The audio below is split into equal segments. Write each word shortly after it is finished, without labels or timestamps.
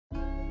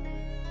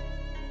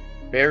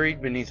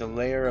Buried beneath a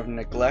layer of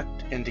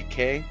neglect and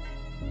decay,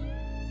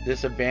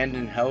 this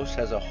abandoned house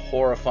has a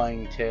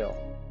horrifying tale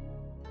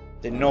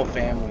that no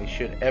family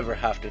should ever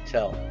have to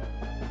tell.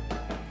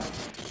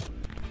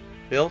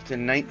 Built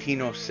in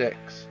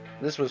 1906,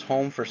 this was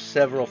home for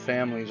several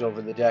families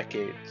over the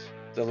decades,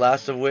 the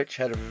last of which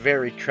had a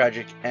very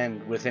tragic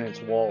end within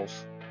its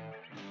walls.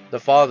 The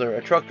father,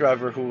 a truck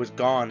driver who was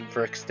gone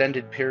for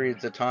extended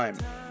periods of time,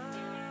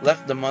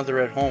 left the mother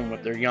at home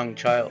with their young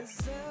child.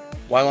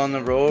 While on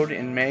the road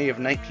in May of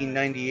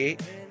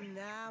 1998,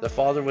 the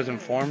father was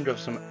informed of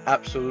some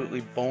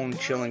absolutely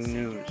bone-chilling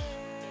news.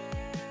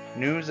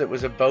 News that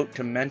was about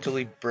to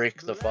mentally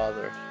break the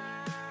father.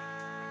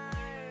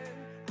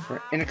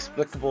 For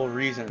inexplicable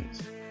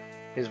reasons,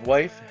 his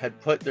wife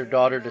had put their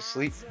daughter to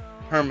sleep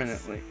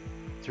permanently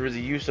through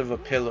the use of a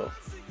pillow,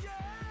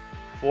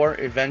 before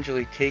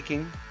eventually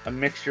taking a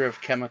mixture of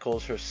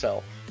chemicals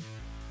herself.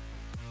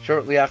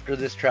 Shortly after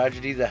this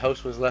tragedy, the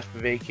house was left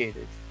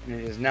vacated, and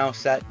it has now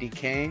sat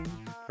decaying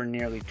for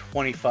nearly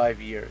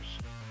 25 years.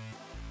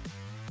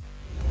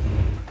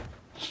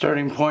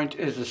 Starting point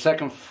is the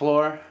second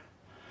floor,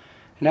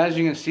 and as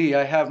you can see,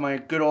 I have my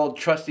good old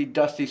trusty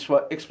dusty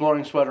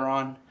exploring sweater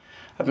on.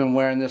 I've been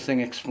wearing this thing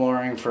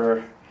exploring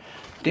for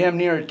damn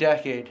near a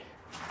decade.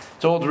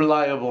 It's old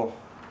reliable,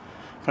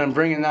 but I'm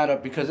bringing that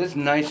up because it's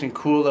nice and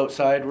cool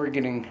outside. We're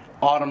getting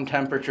autumn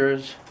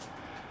temperatures,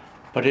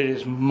 but it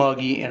is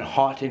muggy and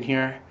hot in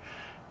here.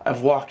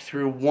 I've walked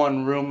through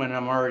one room and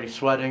I'm already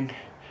sweating.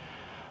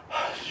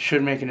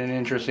 Should make it an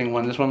interesting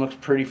one. This one looks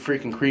pretty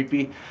freaking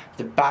creepy.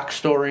 The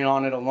backstory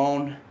on it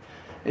alone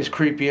is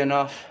creepy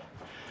enough,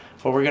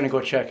 but we're gonna go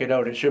check it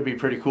out. It should be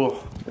pretty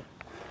cool.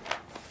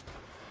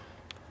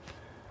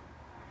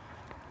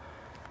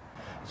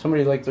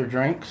 Somebody liked their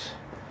drinks.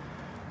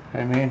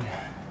 I mean,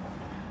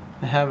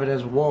 they have it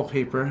as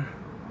wallpaper.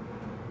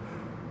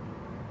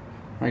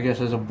 I guess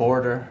as a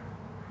border.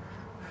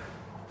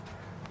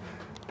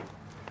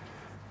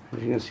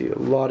 As you can see, a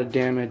lot of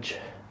damage.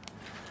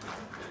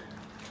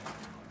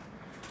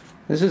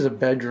 This is a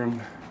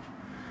bedroom.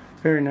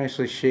 Very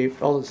nicely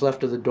shaped. All that's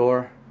left of the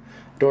door.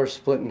 Door's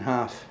split in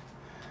half.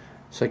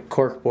 It's like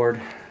corkboard.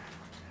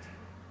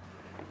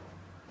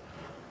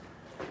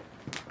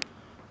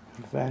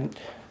 Vent.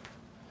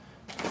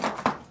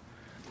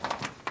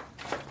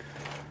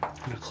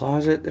 And a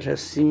closet that has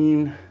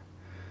seen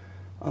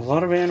a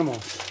lot of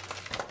animals.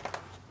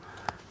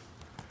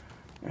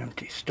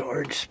 Empty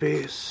storage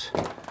space.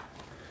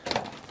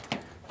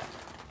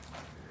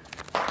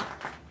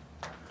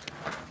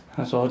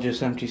 That's all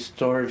just empty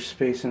storage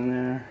space in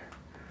there.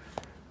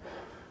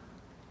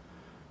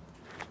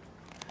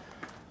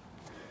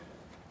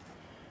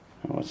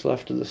 And what's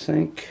left of the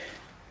sink.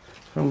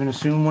 So I'm going to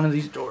assume one of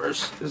these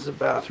doors is the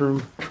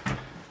bathroom.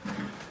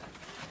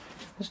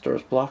 This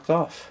door's blocked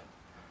off.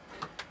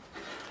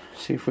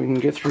 See if we can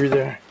get through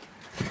there.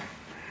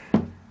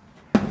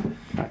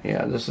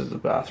 Yeah, this is the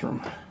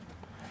bathroom.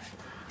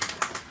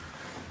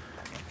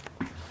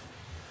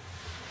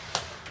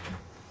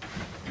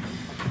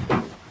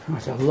 Oh,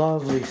 it's a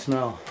lovely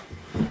smell.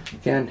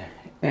 Again,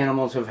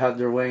 animals have had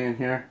their way in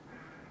here.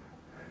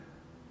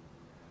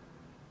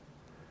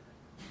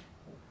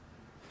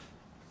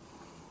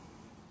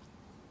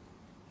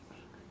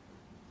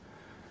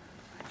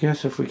 I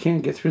guess if we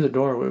can't get through the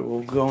doorway,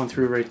 we'll go on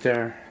through right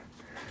there.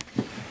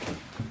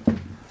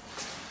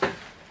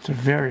 It's a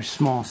very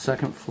small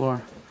second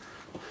floor.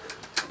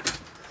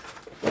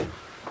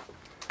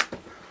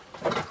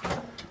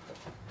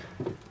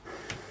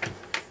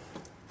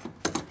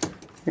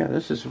 Yeah,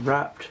 this is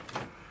wrapped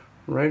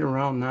right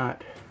around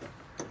that.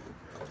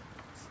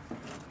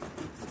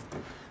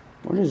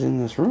 What is in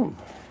this room?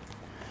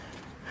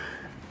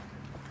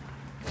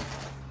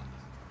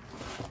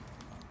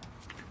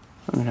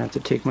 I'm gonna have to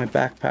take my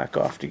backpack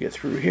off to get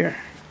through here.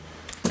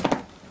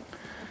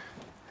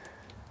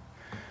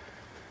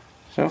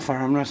 So far,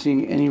 I'm not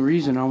seeing any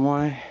reason on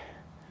why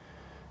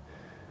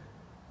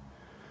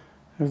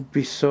it would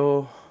be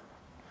so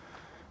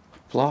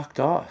blocked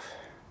off.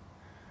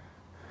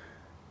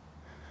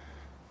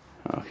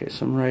 Okay,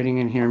 some writing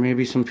in here.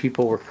 Maybe some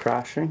people were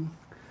crashing.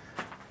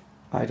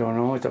 I don't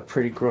know. It's a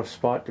pretty gross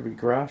spot to be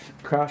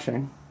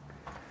crashing.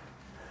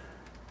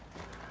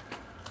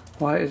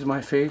 Why is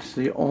my face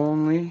the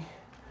only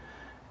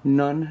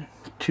none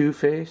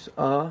two-face?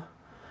 Wow,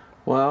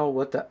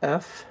 what the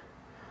F?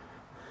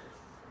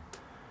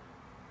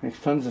 Makes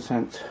tons of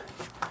sense.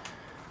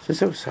 Is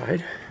this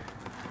outside?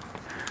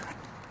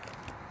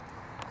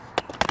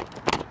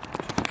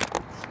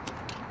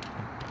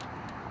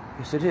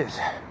 Yes, it is.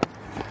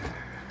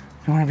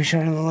 Don't want to be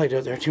shining the light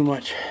out there too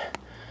much.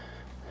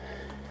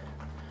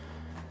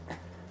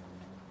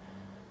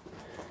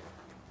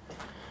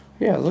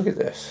 Yeah, look at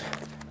this.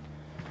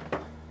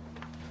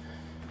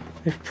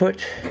 They've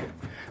put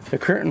the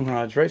curtain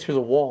rods right through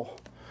the wall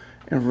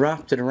and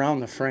wrapped it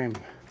around the frame.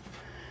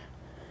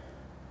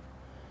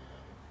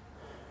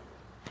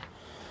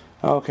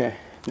 Okay,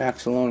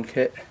 Naxalone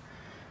kit.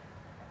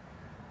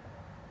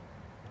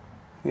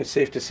 It's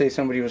safe to say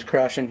somebody was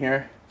crashing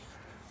here.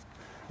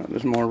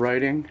 There's more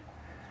writing.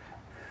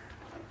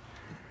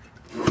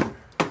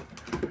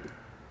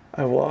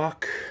 I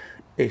walk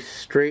a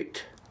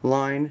straight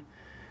line,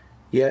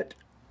 yet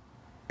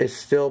it's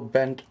still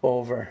bent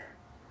over.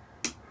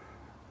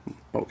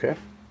 Okay,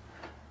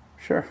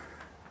 sure.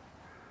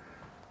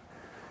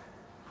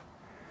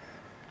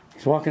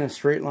 He's walking a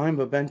straight line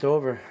but bent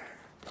over.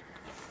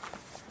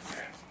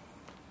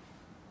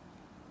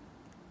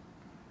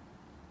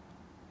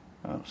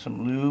 Oh,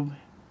 some lube.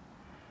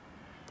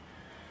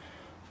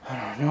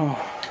 I don't know.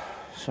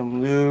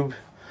 Some lube.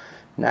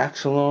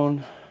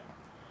 Naxalone.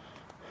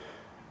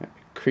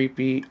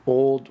 Creepy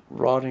old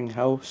rotting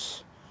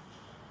house.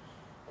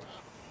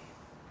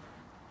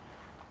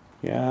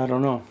 Yeah, I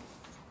don't know.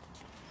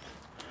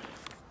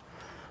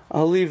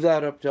 I'll leave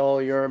that up to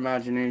all your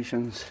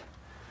imaginations.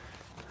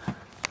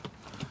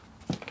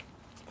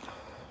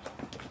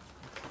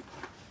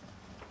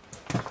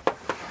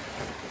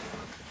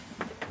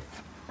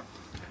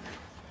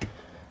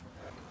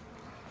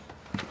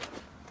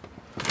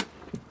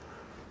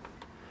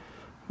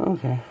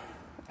 Okay,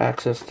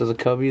 access to the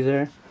cubby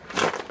there.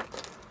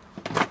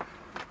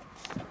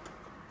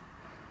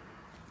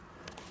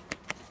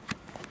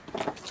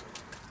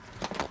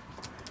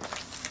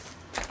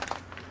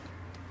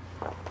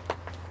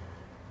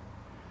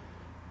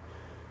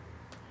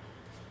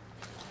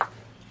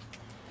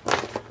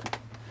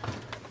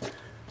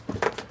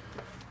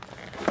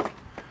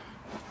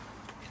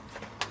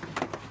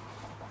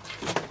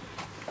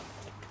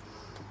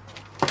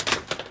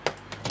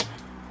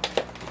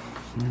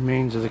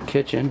 Remains of the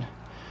kitchen.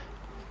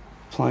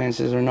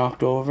 Appliances are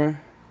knocked over.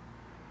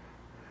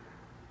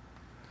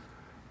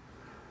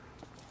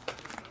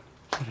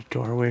 Is that a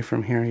doorway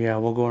from here? Yeah,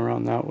 we'll go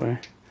around that way.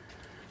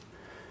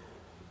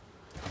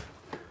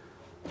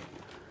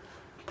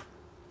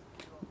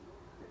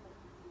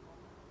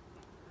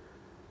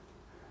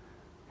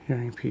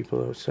 Hearing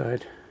people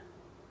outside.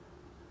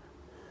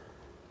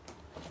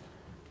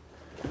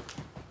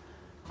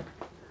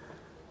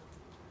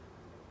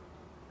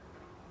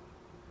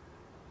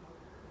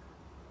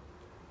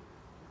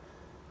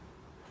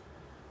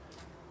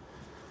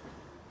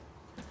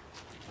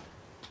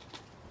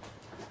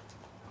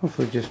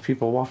 Hopefully just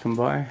people walking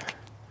by.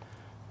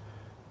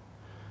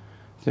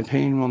 The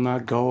pain will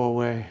not go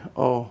away.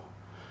 Oh,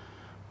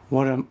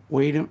 what a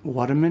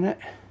minute?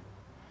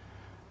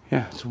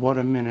 Yeah, it's what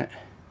a minute.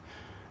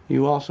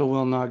 You also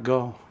will not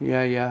go.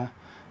 Yeah,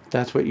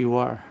 that's what you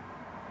are.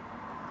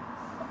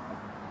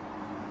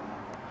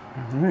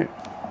 Alright.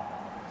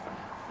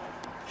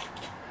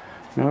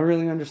 Not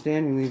really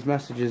understanding these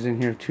messages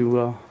in here too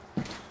well.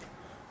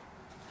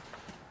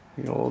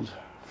 The old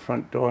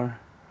front door.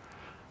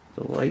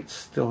 The light's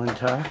still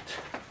intact.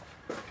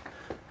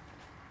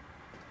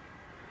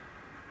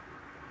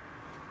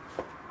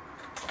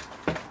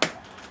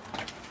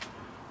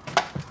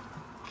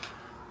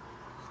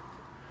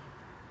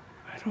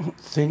 I don't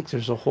think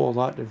there's a whole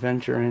lot to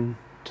venture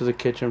into the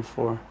kitchen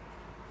for.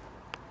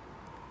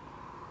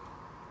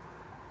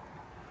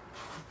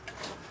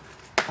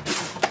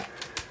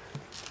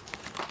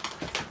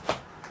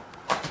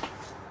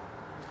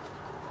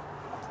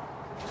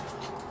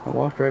 I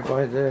walked right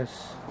by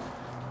this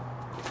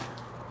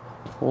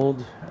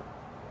old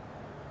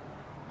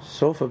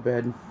sofa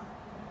bed,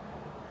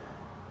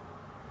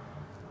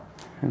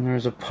 and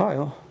there's a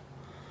pile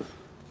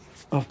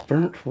of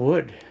burnt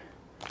wood,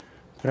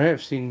 but I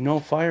have seen no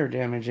fire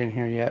damage in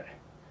here yet.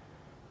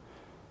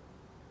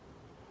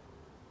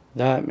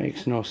 That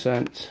makes no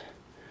sense.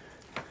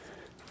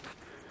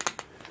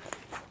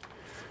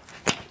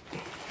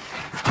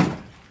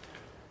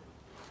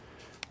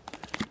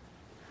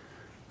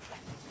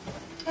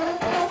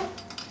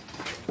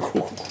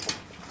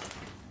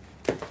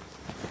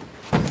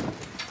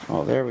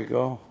 Oh, there we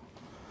go.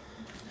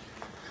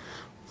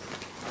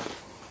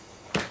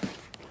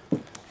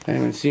 I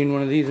haven't seen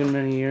one of these in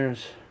many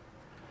years.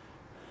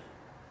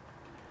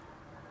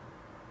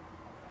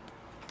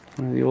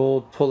 One of the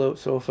old pull-out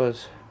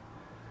sofas.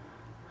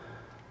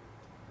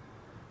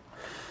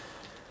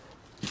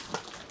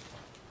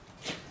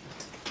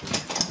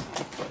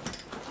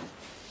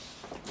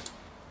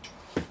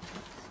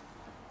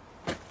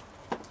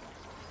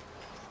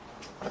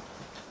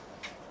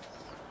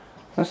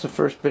 That's the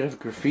first bit of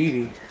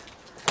graffiti.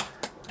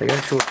 Like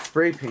actual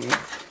spray paint.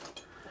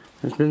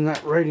 There's been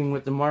that writing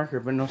with the marker,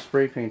 but no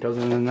spray paint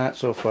other than that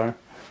so far.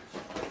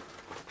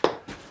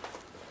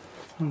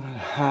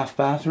 Half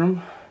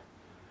bathroom.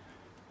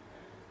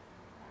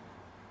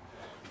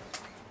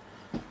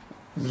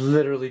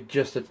 Literally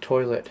just a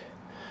toilet.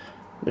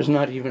 There's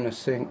not even a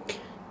sink.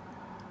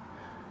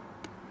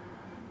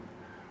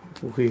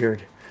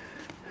 Weird.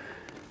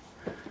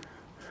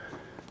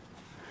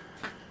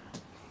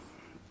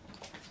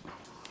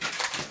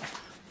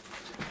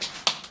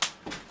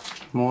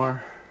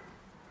 More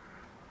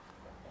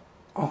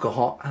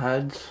alcohol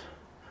ads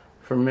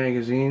for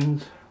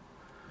magazines.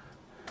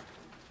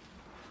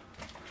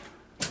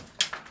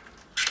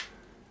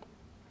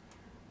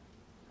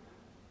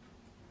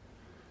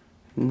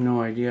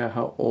 No idea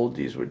how old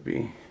these would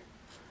be.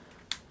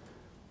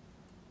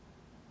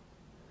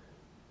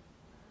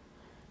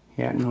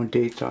 Yeah, no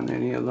dates on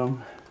any of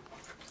them.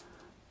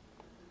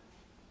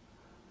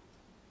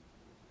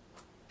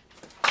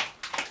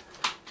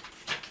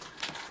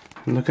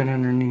 And looking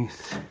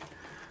underneath.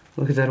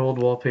 Look at that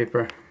old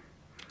wallpaper.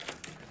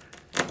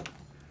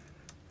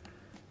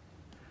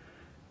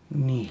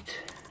 Neat.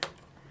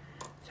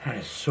 That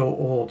is so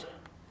old.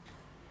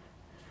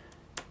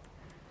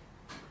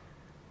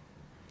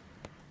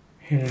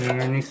 Hidden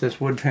underneath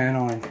this wood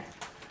paneling.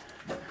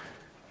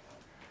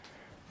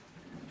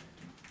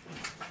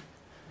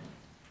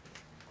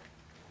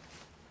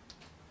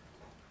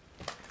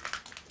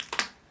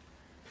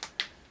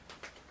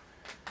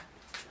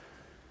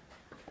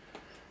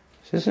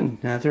 Is this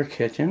another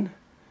kitchen?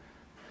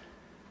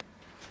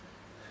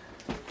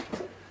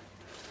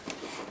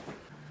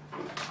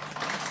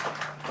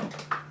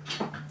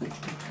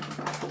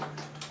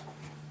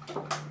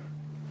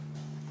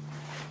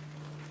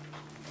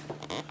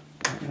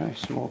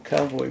 Nice small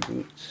cowboy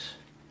boots.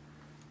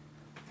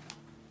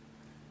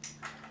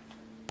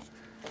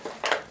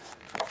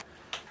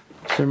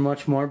 Is there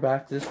much more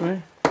back this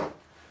way?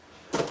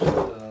 I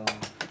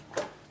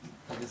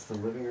guess the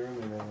living room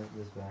and then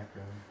this back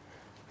room.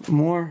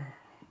 More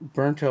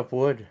burnt up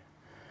wood.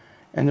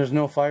 And there's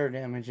no fire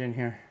damage in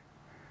here.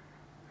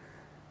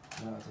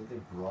 No, it's like they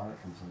brought it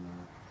from somewhere.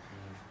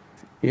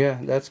 Yeah,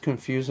 that's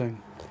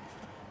confusing.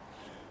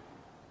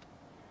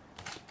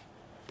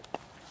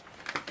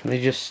 Are they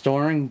just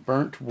storing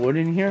burnt wood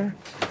in here?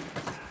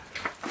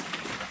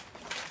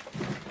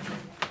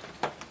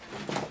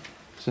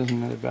 This is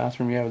another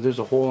bathroom. Yeah, there's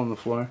a hole in the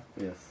floor.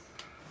 Yes.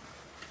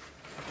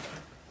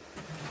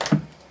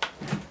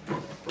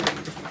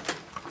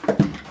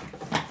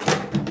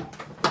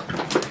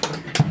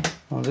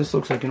 Oh, this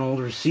looks like an old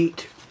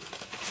receipt.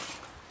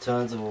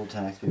 Tons of old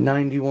tax papers.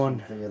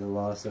 91. They had a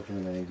lot of stuff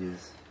from the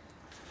 90s.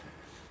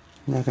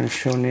 I'm not going to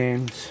show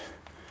names.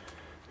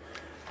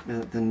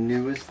 The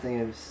newest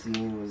thing I've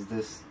seen was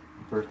this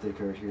birthday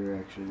card here,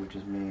 actually, which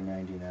is May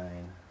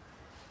 99.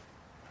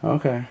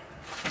 Okay.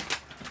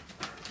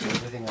 So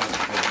everything else is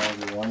like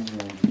 91 and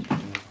 92.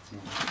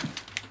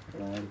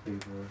 A lot of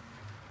paper.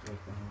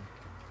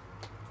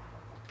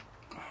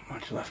 Not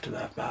much left of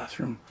that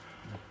bathroom.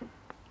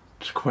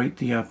 It's quite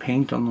the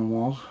paint on the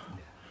walls.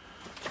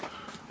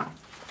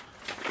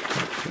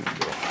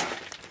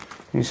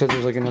 You said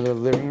there's like another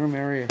living room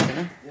area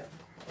here? Yep.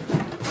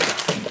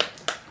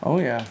 Oh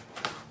yeah.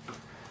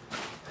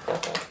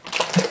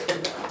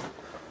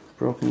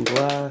 Broken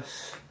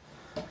glass.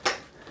 Is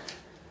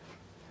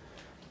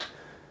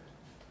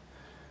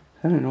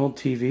that an old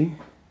TV?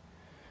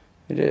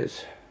 It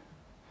is.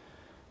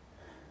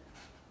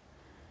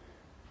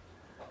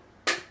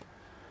 A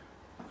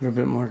little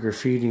bit more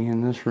graffiti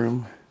in this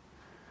room.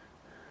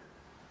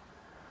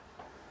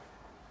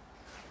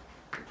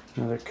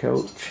 Another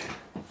couch.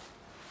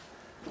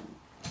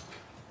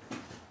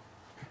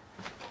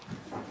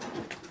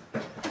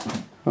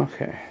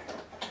 Okay.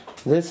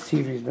 This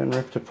TV's been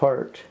ripped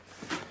apart.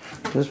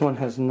 This one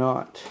has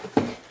not.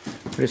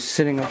 But it's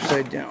sitting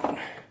upside down.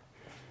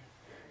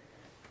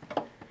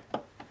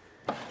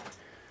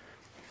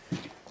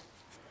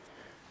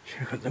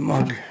 Check out the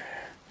mug.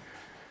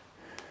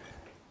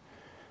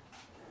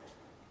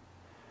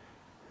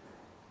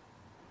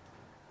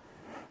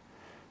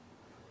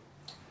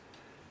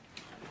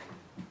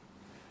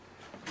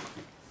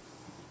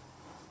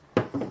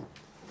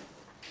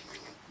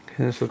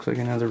 Okay, this looks like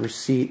another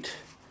receipt.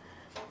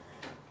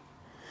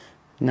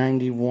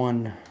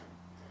 91.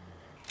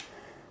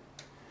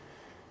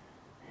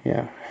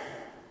 Yeah.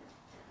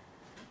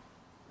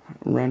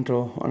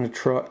 Rental on a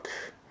truck.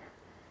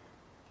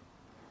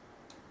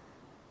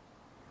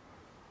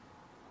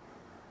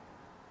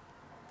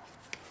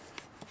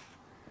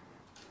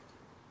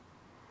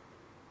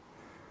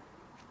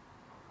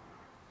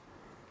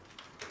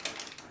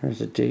 There's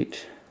a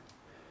date.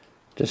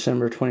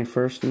 December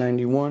 21st,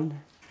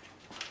 91.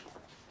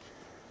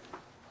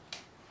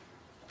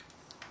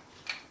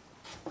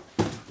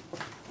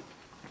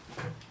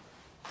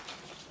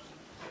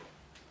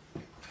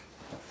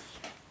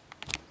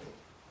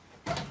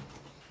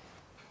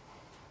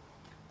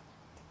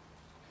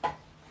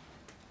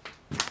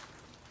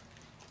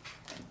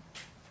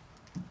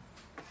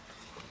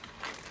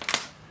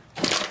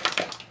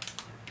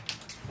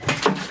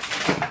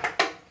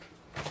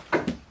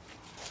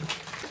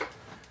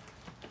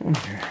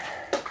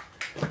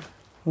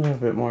 A little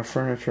bit more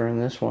furniture in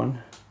this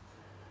one.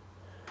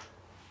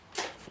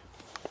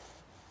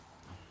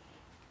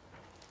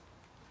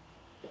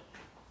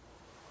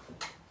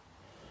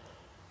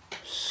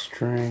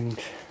 Strange.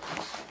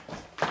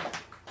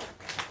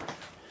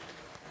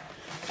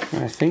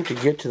 I think to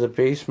get to the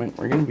basement,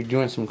 we're going to be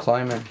doing some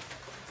climbing.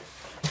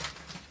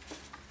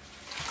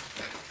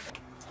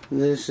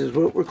 This is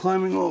what we're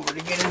climbing over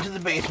to get into the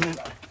basement.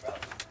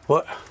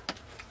 What?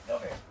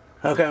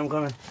 Okay, I'm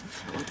coming.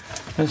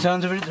 By the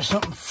sounds of it, there's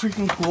something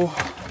freaking cool.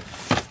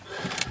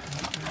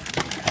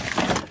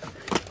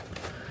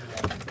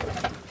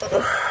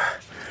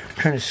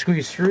 Trying to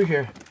squeeze through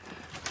here.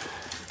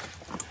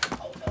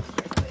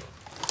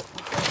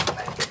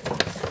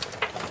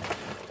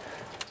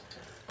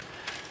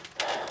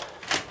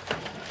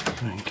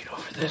 I'm gonna get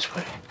over this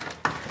way.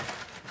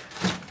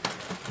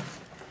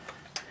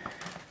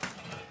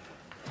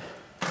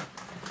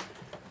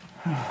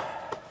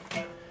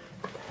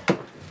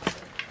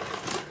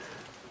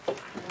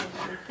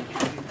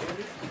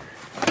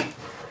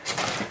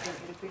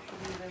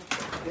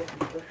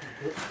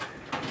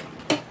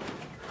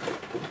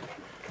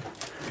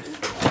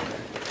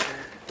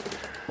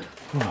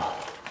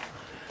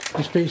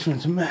 This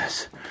basement's a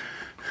mess.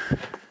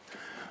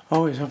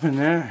 Always up in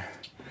there.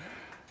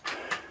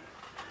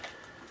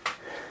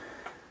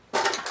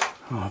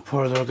 Oh,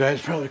 poor little guy's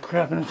probably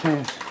crapping his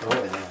pants.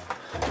 Oh yeah.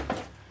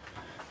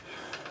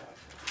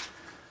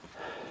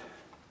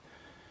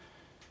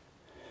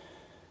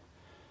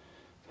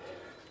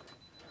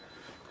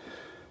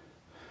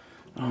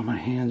 Oh, my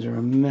hands are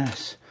a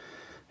mess.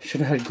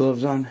 Should have had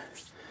gloves on.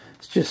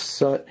 It's just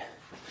soot.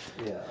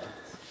 Yeah.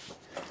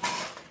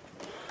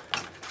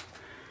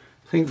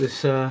 I think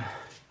this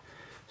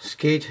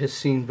skate has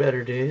seen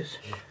better days.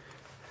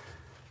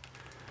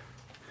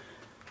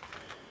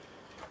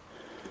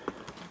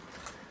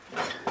 I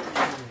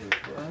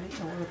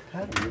want to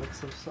pet him. You look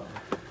so soft.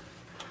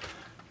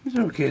 He's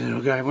okay,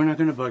 little guy. We're not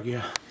going to bug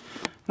you.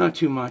 Not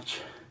too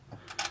much.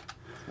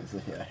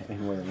 Yeah, any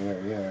more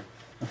than we are.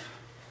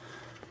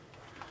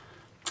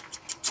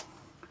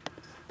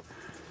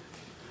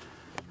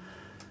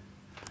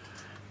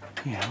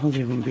 Yeah, we'll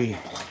leave him be.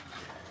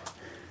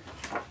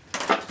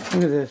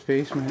 Look at this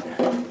basement.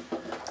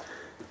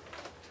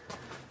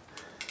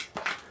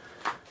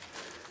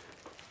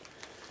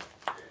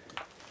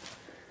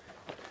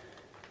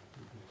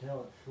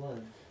 Tell it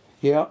floods.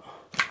 Yeah.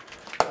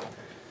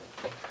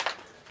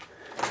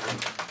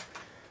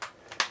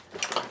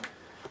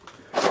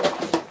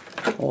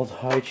 Old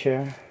high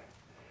chair.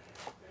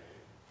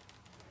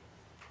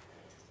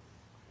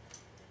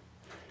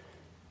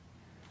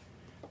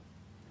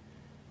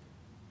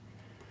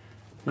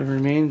 The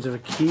remains of a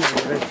keyboard,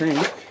 I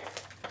think.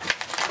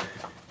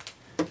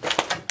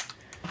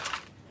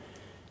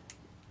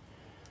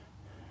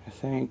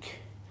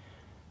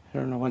 I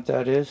don't know what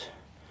that is.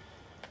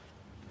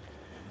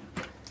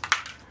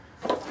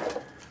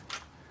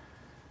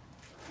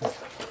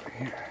 Over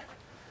here.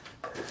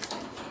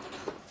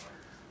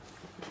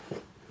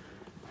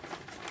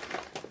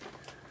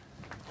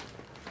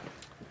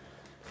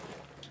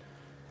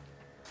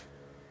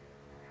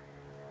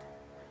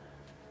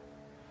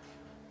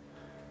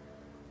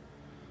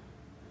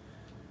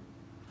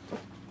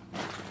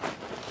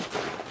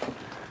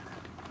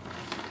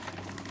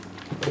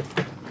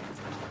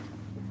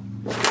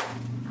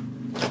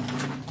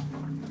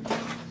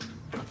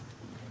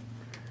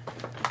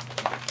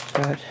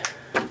 Got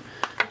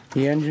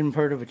the engine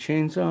part of a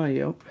chainsaw,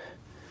 yep.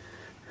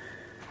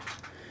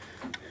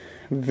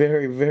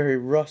 Very, very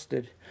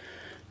rusted.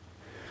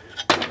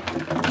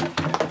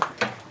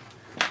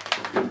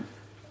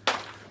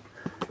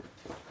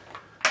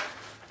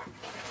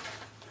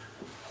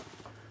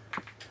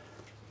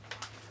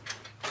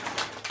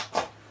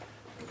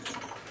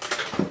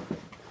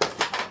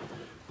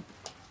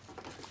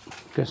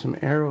 Got some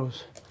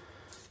arrows.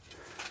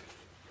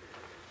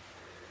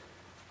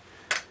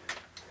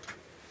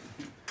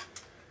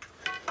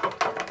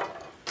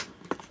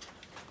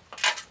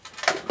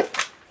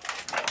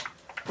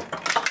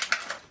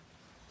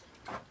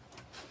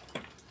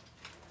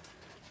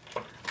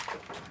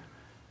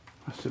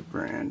 What's the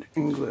brand?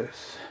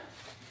 Inglis.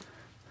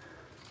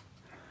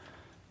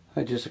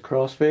 That just a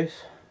crawl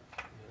space.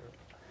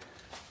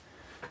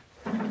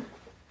 I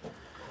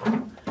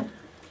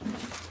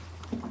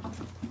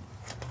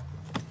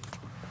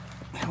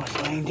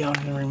was laying down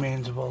in the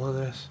remains of all of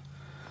this.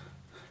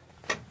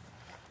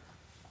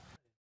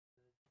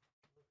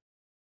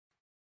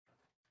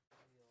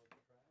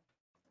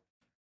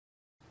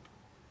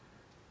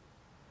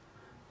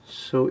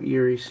 So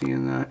eerie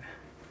seeing that.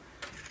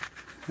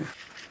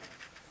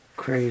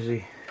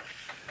 Crazy.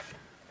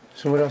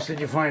 So what else did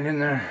you find in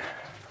there?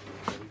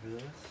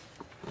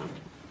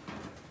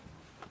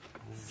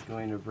 This is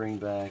going to bring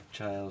back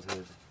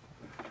childhood.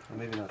 Well,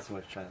 maybe not so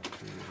much childhood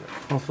for you, but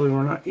Hopefully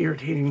we're not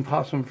irritating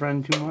Possum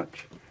Friend too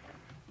much.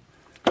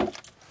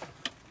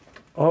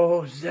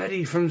 Oh,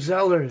 Zeddy from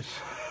Zellers.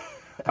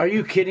 Are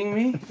you kidding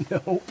me?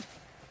 no.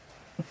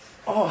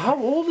 Oh,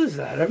 how old is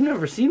that? I've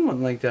never seen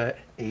one like that.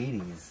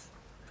 80s.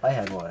 I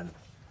had one.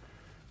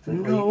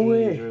 No late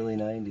way. 80s, early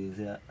 90s,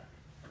 yeah.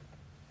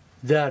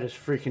 That is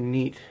freaking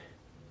neat.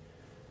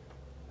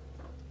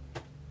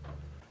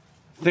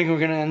 I think we're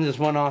going to end this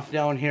one off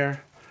down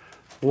here.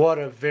 What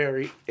a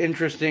very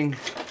interesting,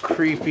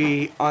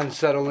 creepy,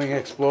 unsettling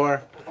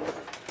explore.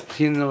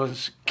 Seeing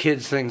those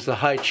kids things, the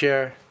high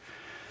chair,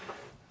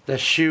 the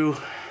shoe.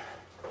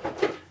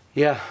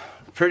 Yeah,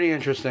 pretty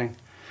interesting.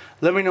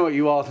 Let me know what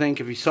you all think.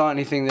 If you saw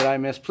anything that I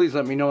missed, please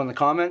let me know in the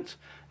comments.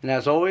 And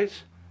as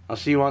always, I'll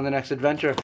see you on the next adventure.